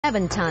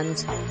7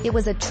 tons, it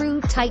was a true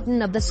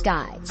titan of the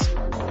skies.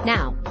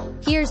 Now,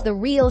 here's the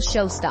real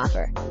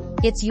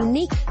showstopper. Its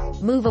unique,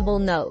 movable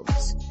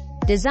nose.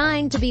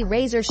 Designed to be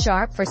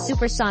razor-sharp for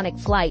supersonic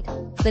flight,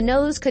 the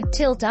nose could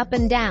tilt up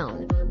and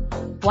down.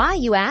 Why,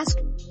 you ask?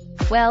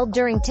 Well,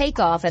 during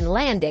takeoff and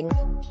landing,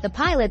 the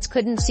pilots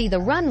couldn't see the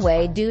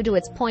runway due to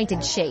its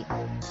pointed shape.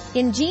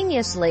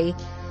 Ingeniously,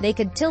 they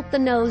could tilt the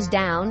nose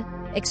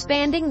down,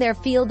 expanding their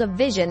field of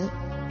vision,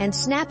 and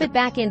snap it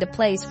back into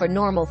place for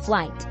normal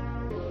flight.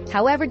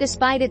 However,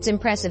 despite its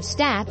impressive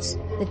stats,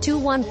 the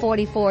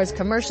Tu-144's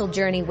commercial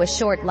journey was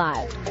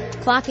short-lived.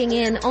 Clocking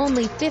in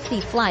only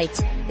 50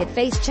 flights, it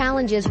faced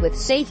challenges with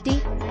safety,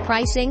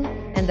 pricing,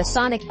 and the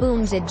sonic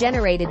booms it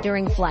generated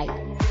during flight.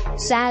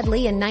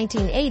 Sadly, in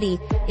 1980,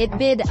 it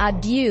bid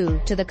adieu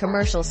to the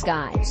commercial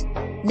skies.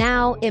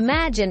 Now,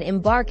 imagine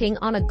embarking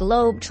on a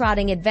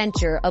globe-trotting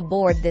adventure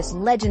aboard this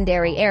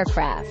legendary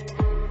aircraft.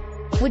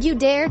 Would you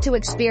dare to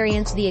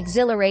experience the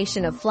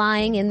exhilaration of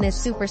flying in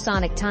this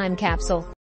supersonic time capsule?